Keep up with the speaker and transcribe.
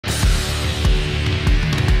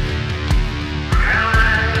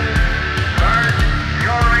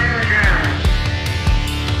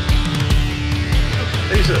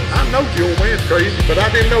crazy, but I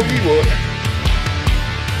didn't know you would.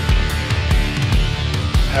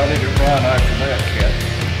 How did it run after that, Cat?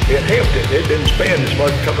 It helped it. It didn't spin as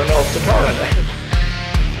much coming off the turn.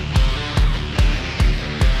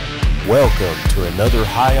 Welcome to another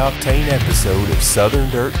high-octane episode of Southern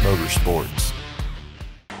Dirt Motorsports.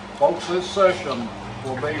 Folks, this session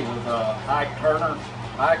will be with Ike Turner.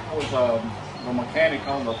 Ike was the mechanic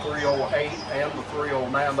on the 308 and the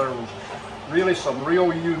 309. There was really some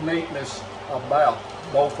real uniqueness about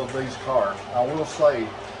both of these cars. I will say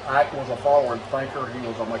Ike was a forward thinker. He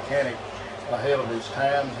was a mechanic ahead of his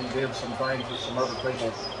time. He did some things that some other people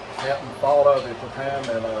hadn't thought of at the time,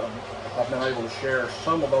 and I've been able to share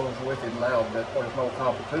some of those with him now, but there's no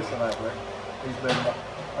competition out there. He's been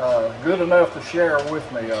good enough to share with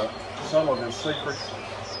me some of his secrets.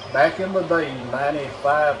 Back in the day,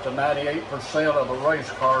 95 to 98% of the race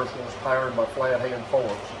cars was powered by flathead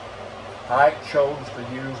Fords. Ike chose to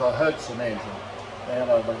use a Hudson engine, and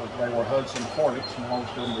they were Hudson Hornets, most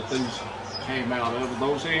of them that these came out of.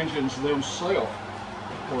 Those engines themselves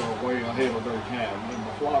were way ahead of their time, and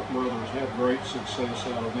the Flock brothers had great success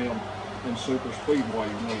out of them in super speedway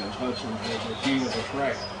wins. Hudson was the king of the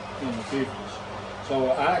track in the 50s.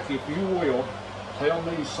 So Ike, if you will, tell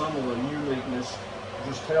me some of the uniqueness.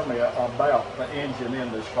 Just tell me about the engine in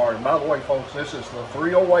this car. And by the way, folks, this is the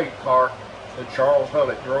 308 car that Charles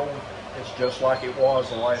Hubbard drove. It's just like it was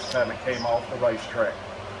the last time it came off the racetrack.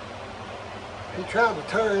 He tried to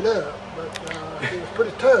tear it up, but it was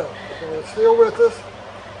pretty tough. So it's still with us.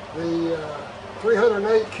 The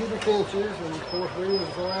 308 cubic inches, and of course we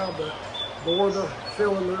was allowed to bore the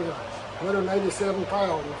cylinders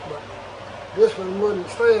 187,000, but this one wouldn't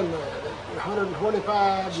stand that. At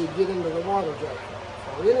 125, you'd get into the water jacket.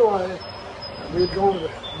 So anyway, we'd go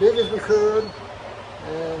as big as we could,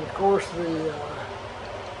 and of course the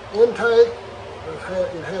intake,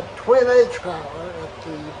 it had twin H power at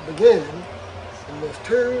the beginning, and there's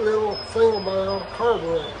two little single barrel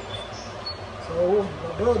carburetors. So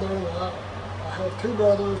my brother and I have two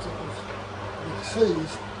brothers that was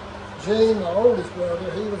deceased. Gene, my oldest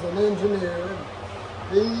brother, he was an engineer.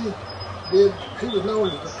 He was known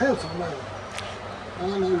as the pencil man.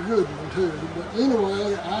 I know good one too. But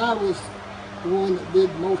anyway, I was the one that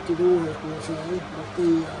did most of the work, we'll say. But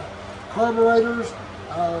the carburetors,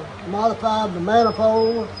 modified the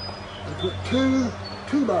manifold and put two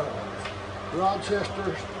barrels,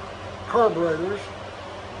 Rochester carburetors.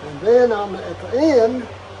 And then at the end,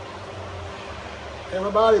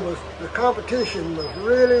 the competition was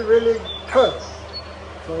really, really tough.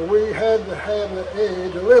 So we had to have the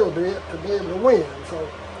edge a little bit to be able to win. So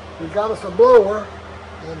we got us a blower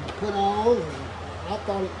and put on, and I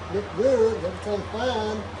thought it looked good, everything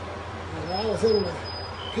fine. And I was in the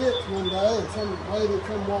pits one day, and some lady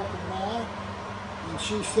come walking by, and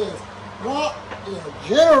she says, "What in a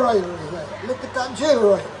generator is that? Look at that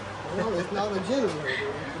generator." Well, it's not a generator,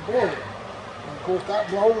 it's a blower. And of course that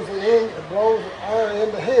blows the air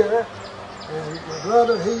into here. And my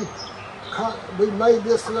brother, we made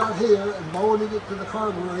this out here and molded it to the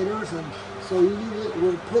carburetors, and so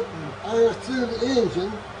we're putting air through the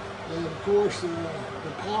engine, and of course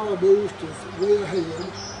the power boost is way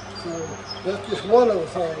ahead. So that's just one of the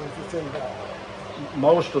things that's involved.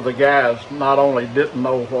 Most of the guys not only didn't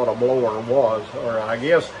know what a blower was, or I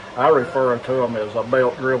guess I refer to them as a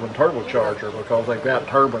belt-driven turbocharger, because they've got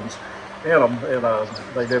turbines in them, and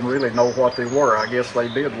they didn't really know what they were. I guess they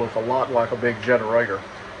did look a lot like a big generator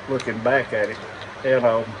looking back at it. And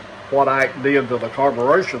what Ike did to the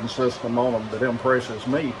carburation system on them that impresses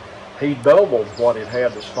me, he doubled what it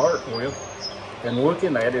had to start with. And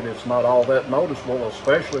looking at it, it's not all that noticeable,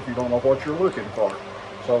 especially if you don't know what you're looking for.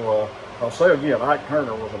 So I'll say again, Ike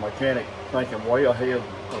Turner was a mechanic thinking way ahead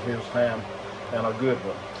of his time, and a good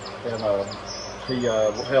one. And he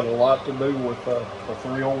had a lot to do with the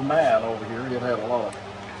 309 over here. It had a lot of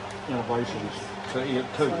innovations to it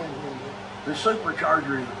too. The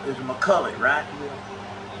supercharger is a McCulloch, right?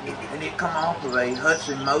 Yeah. And it come off of a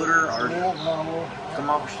Hudson motor, or no, come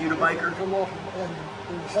off a Studebaker? It come off in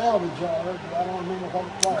the salvage yard, but I don't remember what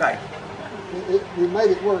it was. Okay. We made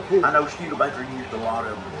it work here. I know Studebaker used a lot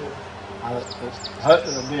of them.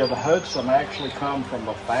 The Hudson actually come from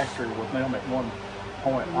the factory with them at one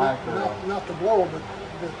point. Not the blower, but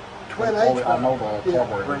the twin H. I know the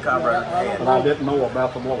carburetor. Twin carburetor. But I didn't know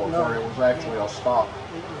about the blower, where it was actually a stock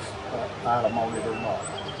item on it or not.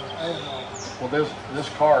 Well, this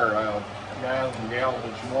car, guys and gals,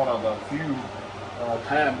 is one of the few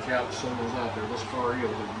time capsules out there. This car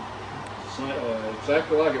is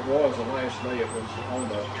exactly like it was the last day it was on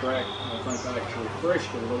the track. I think I actually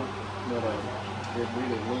refreshed it a little, but it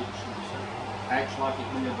really looks acts like it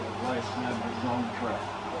did the last time it was on the track.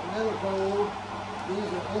 The manifold, these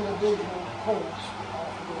are individual bolts off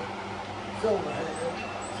of the cylinder head.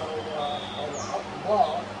 So on the Hudson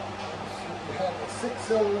block, you have a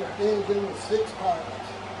 6-cylinder engine with 6 pipes,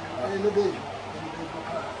 individual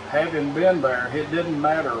pipes. Having been there, it didn't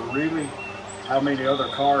matter really how many other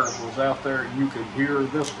cars was out there. You could hear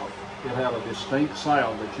this one. It had a distinct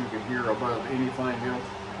sound that you could hear above anything else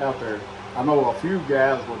out there. I know a few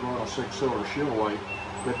guys would run a 6-cylinder Chevrolet,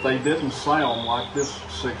 but they didn't sound like this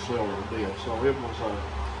 6-cylinder did. So it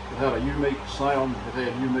had a unique sound. It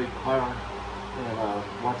had unique power,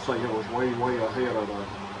 and like I say, it was way ahead of the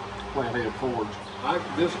flathead Fords.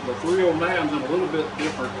 The 309's in a little bit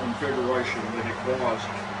different configuration than it was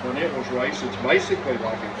when it was raced. It's basically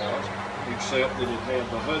like it was, except that it had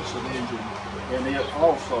the Hudson engine, and it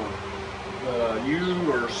also,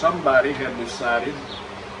 you or somebody had decided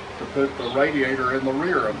to put the radiator in the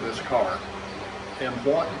rear of this car. And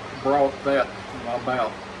what brought that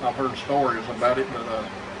about? I've heard stories about it, but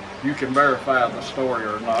you can verify the story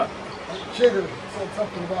or not. Chigger said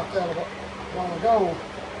something about that a while ago.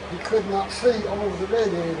 He could not see over the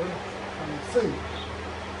radiator from the seat.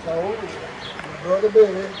 So my brother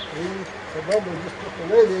Billy, he said, well, we just put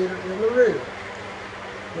the radiator in the rear,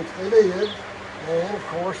 which they did. And of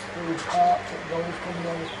course, the pipe that goes from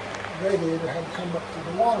the radiator had to come up to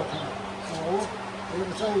the water tank. So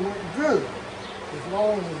everything went good. As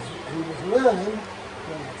long as he was learning,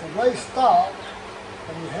 if the race stopped,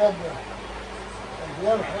 and you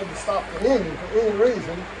ever had to stop the engine for any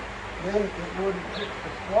reason, then it wouldn't pick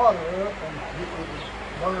the water up and it would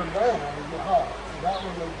burn down and get hot. So that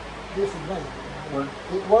was a disadvantage.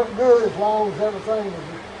 It worked good as long as everything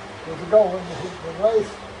was going. The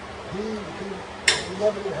race, he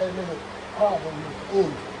never had any problem with the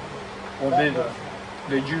engine. Well,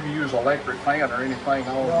 did you use electric fan or anything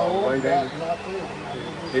on the radiator? Not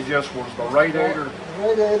really. It just was the radiator? The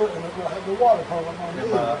radiator, and it had the water pump on the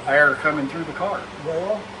And air coming through the car?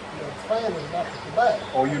 Well, the fan is back at the back.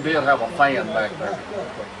 Oh, you did have a fan back there?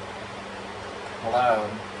 Well,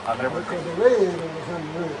 I never... Because the radiator was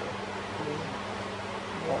in the rear.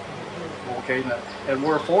 Okay, and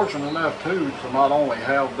we're fortunate enough too to not only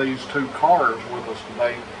have these 2 cars with us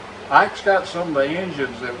today. Ike's got some of the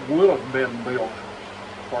engines that would have been built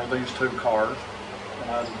for these 2 cars.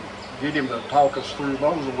 And I'd get him to talk us through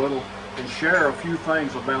those a little and share a few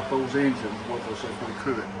things about those engines with us if we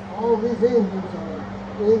could. All these engines are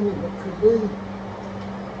engines that could be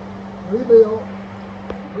rebuilt,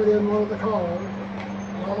 put in one of the cars,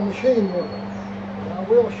 while the machine works. And I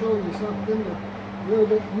will show you something that's a little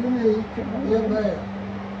bit unique in that.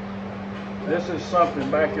 This is something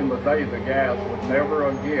back in the day the guys would never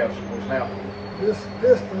have guessed was happening. This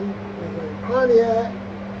piston is a Pontiac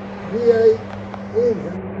V8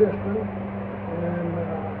 engine piston, and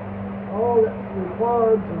all that's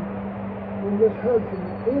required in this Hudson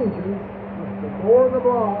engine is to bore the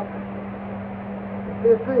block to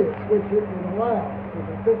fit this, which it would allow. With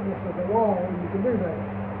the thickness of the wall, you can do that.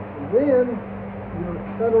 And then, your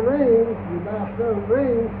set of rings, you buy a set of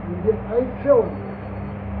rings, you get 8 cylinders.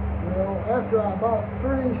 Well, after I bought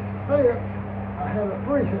 3 sets, I had a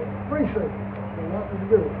free set, so that was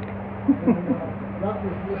good. And that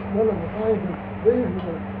was just one of the things. These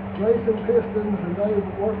were the racing pistons, and they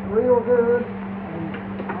worked real good. And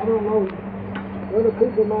I don't know whether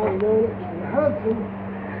people might have known it. The Hudson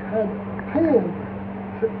had 10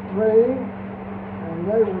 ring, and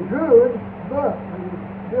they were good, but they were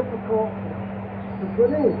difficult to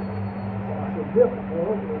put in. Well, I said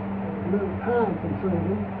difficult, it was a little time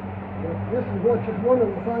consuming. But this is just one of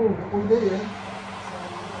the things that we did.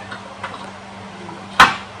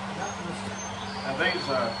 And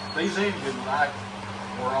these engines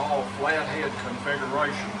were all flathead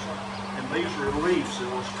configurations, and these reliefs that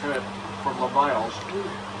was cut from the valves.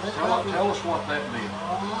 Tell us what that meant.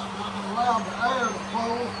 That allowed the air to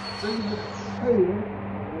flow through the head,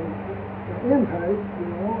 the intake, and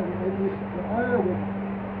the air would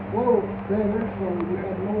flow better, so you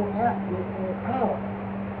had more output or power.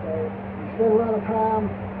 So you spend a lot of time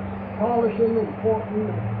polishing and porting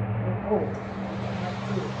and pouring.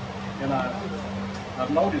 And I've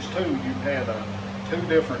noticed too, you've had 2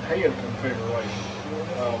 different head configurations.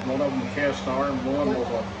 One of them cast iron, one was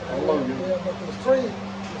aluminum. Yeah, but there's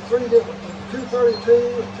three different, 232,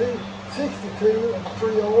 262, and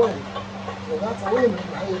 308. So that's aluminum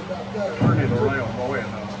head back there. Turn it around, go ahead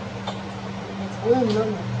now. It's aluminum,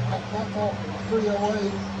 that's off the 308.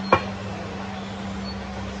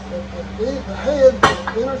 The head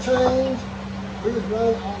interchange, we was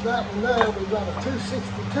running on that one there, we run a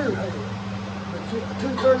 262 head. A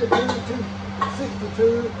 232,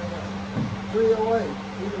 262, and a 308,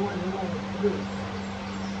 either one you want to do.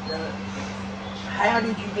 How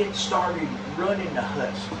did you get started running the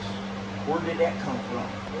Hudsons? Where did that come from?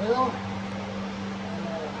 Well,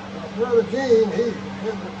 my brother Gene, he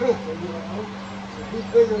had the pencil, you know. So he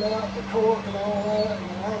figured out the torque and all that, and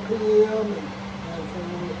the RPM, and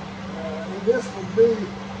this would be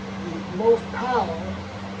the most power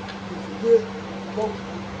you could get the most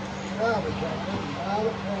salvage on it and buy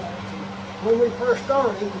the parts. And when we first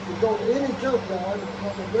started, you could go to any junkyard and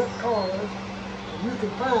look at wrecked cars, and you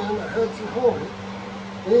could find a Hudson Hornet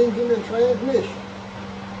engine and transmission.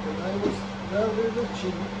 And they was relatively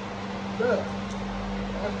cheap stuff.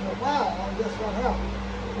 After a while, guess what happened?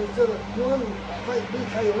 Instead of one, I think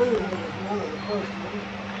BK Luna was one of the first ones.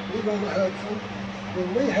 He ran a Hudson. Then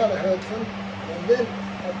we had a Hudson. And then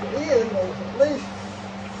at the end, there was at least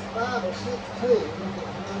 5 or 6 teams that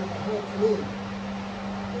ran a Hudson engine.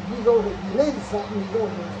 If you go to, if you needed something, you go to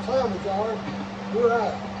the salvage yard, you're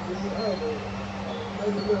out. You can have it.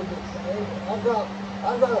 Maybe a little bit bad.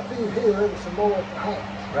 I've got a few here and some more at the house.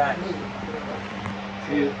 Right.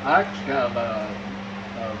 Ike's got the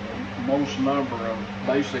most number of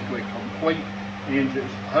basically complete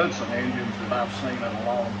engines, Hudson engines that I've seen in a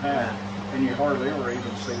long time. And you hardly ever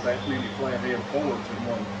even see that many flathead Fords in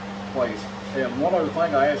one place. And one other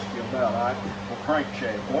thing I asked you about, Ike, the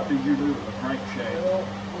crankshaft. What did you do to the crankshaft? Well,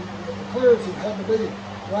 the clearances had to be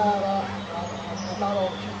right. I'm not all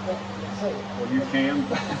checked up for myself. Well, you can.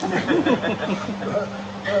 The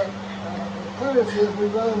clearances, we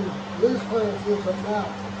run loose clearances, but now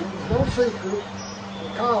there was no secret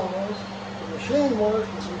because the machine work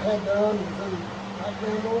that we had done was in Ike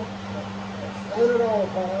Randall, standard oil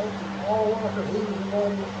parts, and all Walker, he was the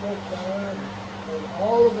one that spoke there, and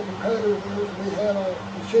all of the competitors, we had our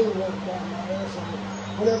machine work done there, so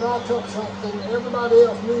whenever I took something, everybody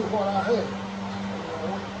else knew what I had, you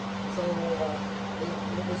know? So it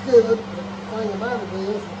was good, but the thing about it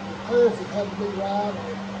is the clearances had to be right,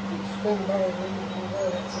 and you spend about it and all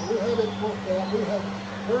that, so we had it worked out. We had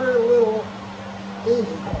very little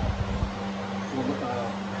engine part.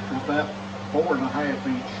 With that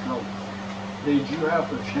 4.5-inch stroke, did you have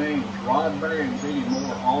to change rod bearings any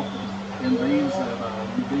more often in these than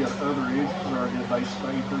you did other engines, or did they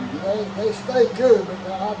stay pretty good? They stayed good, but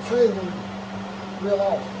I'd change them real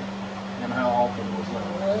often. And how often was that?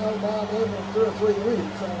 Well, about every 2 or 3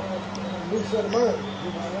 weeks, I had a new set of bearings,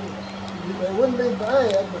 you know. They wouldn't be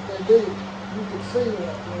bad, but they did. You could see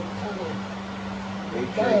that they kind of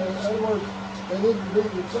bad. In other words, they needed to be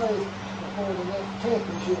replaced before the next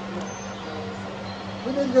championship.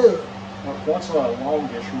 We did good. What's the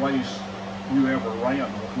longest race you ever ran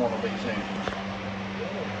with one of these engines?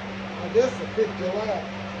 I guess the 50-lap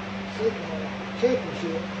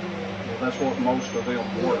championship. Well, that's what most of them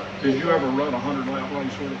were. Did you ever run a 100-lap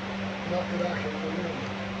race with it? Not that I can remember.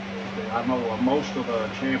 I know most of the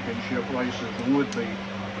championship races would be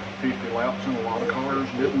 50 laps, and a lot of cars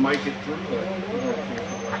didn't make it through that.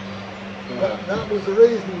 That was the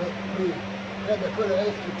reason that we had to put an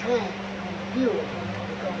extra tank on the fuel tank,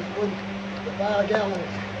 because it wouldn't, the 5-gallon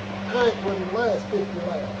tank wouldn't last 50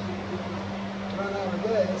 laps. It would run out of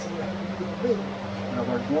gas, and we had to use a big one. Now,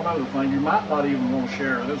 there's one other thing you might not even want to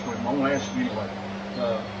share this with me. I'm going to ask you anyway.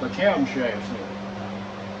 The camshafts in it.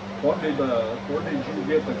 Where did you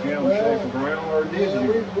get the camshaft ground, or did you?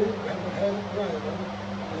 We haven't had it ground,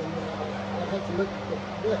 and I have to look at the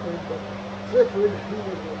record, but Clifford, he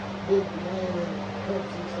was a big man in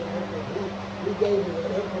Hudson, so he gave you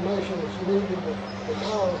the information that you needed, the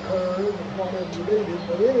power curve and whatever you needed.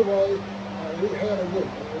 But anyway, we had a good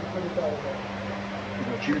one. We put it all there.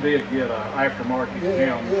 But you did get an aftermarket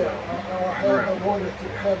cam. Yeah, I had the one that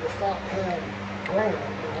had the stock cam ground.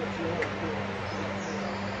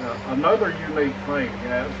 Another unique thing,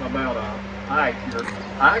 guys, about Ike here.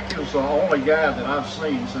 Ike is the only guy that I've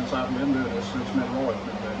seen since I've been doing this, since Roy's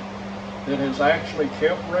been doing it, that has actually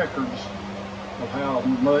kept records of how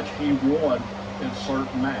much he won in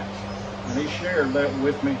certain nights. And he shared that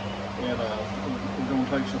with me, and we're going to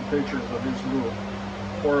take some pictures of his book,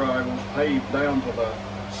 where I was paid down to the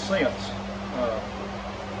cents. I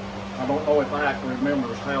don't know if Ike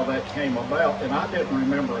remembers how that came about, and I didn't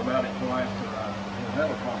remember about it until after I had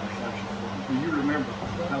a conversation with him. Do you remember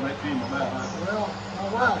how that came about? Well, my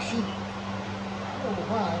wife, I don't know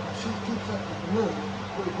why, but she keeps up with the money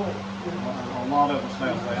pretty quick. You know, a lot of us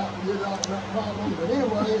have that. You're not problem, but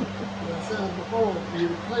anyway, as I said before, you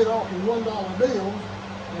paid off in $1 bills,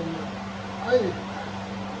 and paid,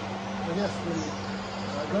 I guess the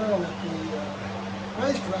girl at the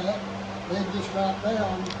racetrack, they just write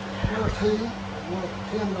down first heat worth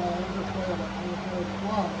 $10 or $12, whatever it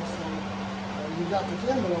was. So you got the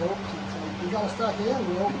envelopes, and so you you got to stack the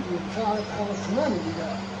envelope to count how much money you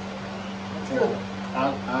got. That's good.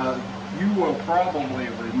 You will probably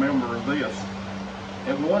remember this.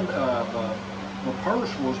 At one, the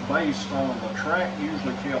purse was based on the track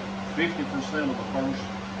usually kept 50% of the purse,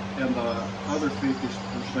 and the other 50%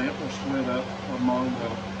 was split up among the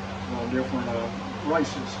different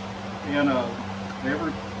races. And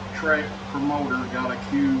every track promoter got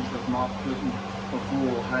accused of not putting the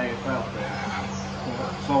full half out there.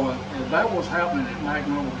 So that was happening at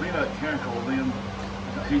Magnolia Peanut Cantrell. Then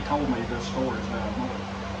he told me this story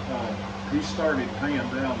now. He started paying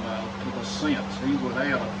down to the cents. He would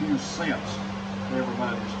add a few cents to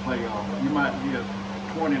everybody's payoff. You might get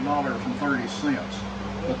 $20.30,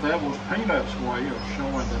 but that was Peanut's way of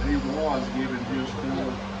showing that he was giving his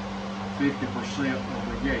full 50% of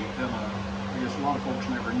the gate. And I guess a lot of folks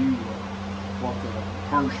never knew what the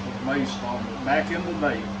purse was based on. But back in the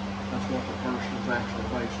day, that's what the purse was actually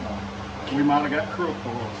based on. We might have got crooked a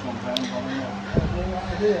little sometimes, I don't know. I have no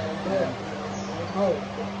idea.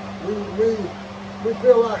 We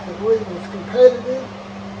feel like the league was competitive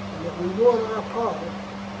and that we won our part.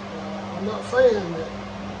 I'm not saying that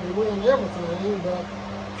we win everything, but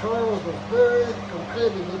Charles was very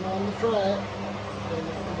competitive on the track, and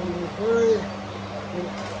he was very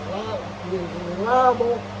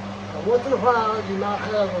reliable. Once in a while, you might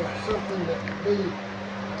have something that could be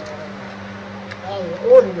out of the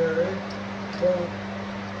ordinary, but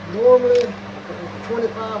normally, if it was a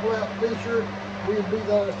 25-lap feature, we'd be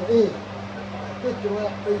there at the end. A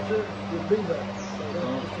 50-lap feature, we'd be there. So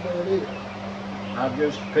that's just the way it is. I've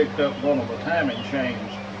just picked up one of the timing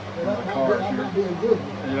chains in the cars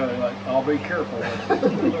here. Like, I'll be careful.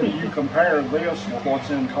 You compare this with what's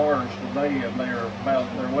in cars today, and they're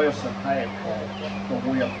less than half the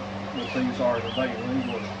width that these are today.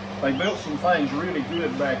 They built some things really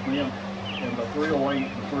good back then. In the 308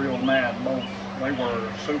 and 309, both, they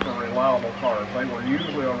were super reliable cars. They were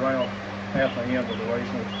usually around at the end of the race,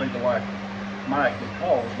 which people like Mike that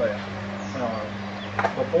caused that.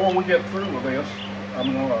 Before we get through with this,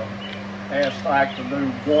 I'm going to ask Ike to do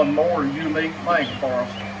one more unique thing for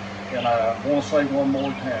us. And I want to say one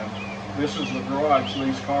more time, this is the garage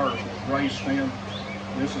these cars were raced in.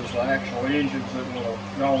 This is the actual engines that would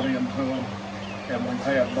have gone into them. And we've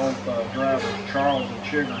had both drivers, Charles and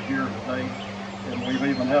Chigger, here today. And we've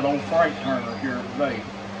even had old Frank Turner here today,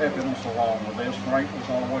 helping us along with this. Frank was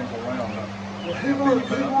always around. Well, he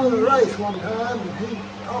won the race one time, and he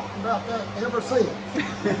talked about that ever since.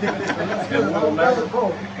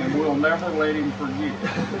 and we'll never let him forget.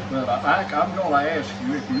 But Ike, I'm going to ask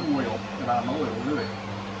you, if you will, and I know he'll do it,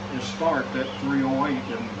 is start that 308.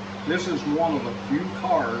 And this is one of the few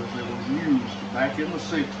cars that was used back in the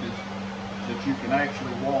 60s that you can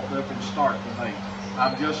actually walk up and start today.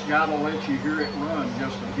 I've just got to let you hear it run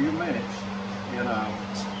just a few minutes. And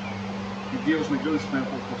it gives me goose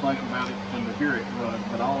pimples to think about it and to hear it run.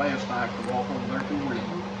 But I'll ask Ike to walk over there to the wheel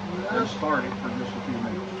and start it for just a few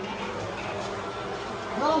minutes.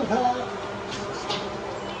 Long time.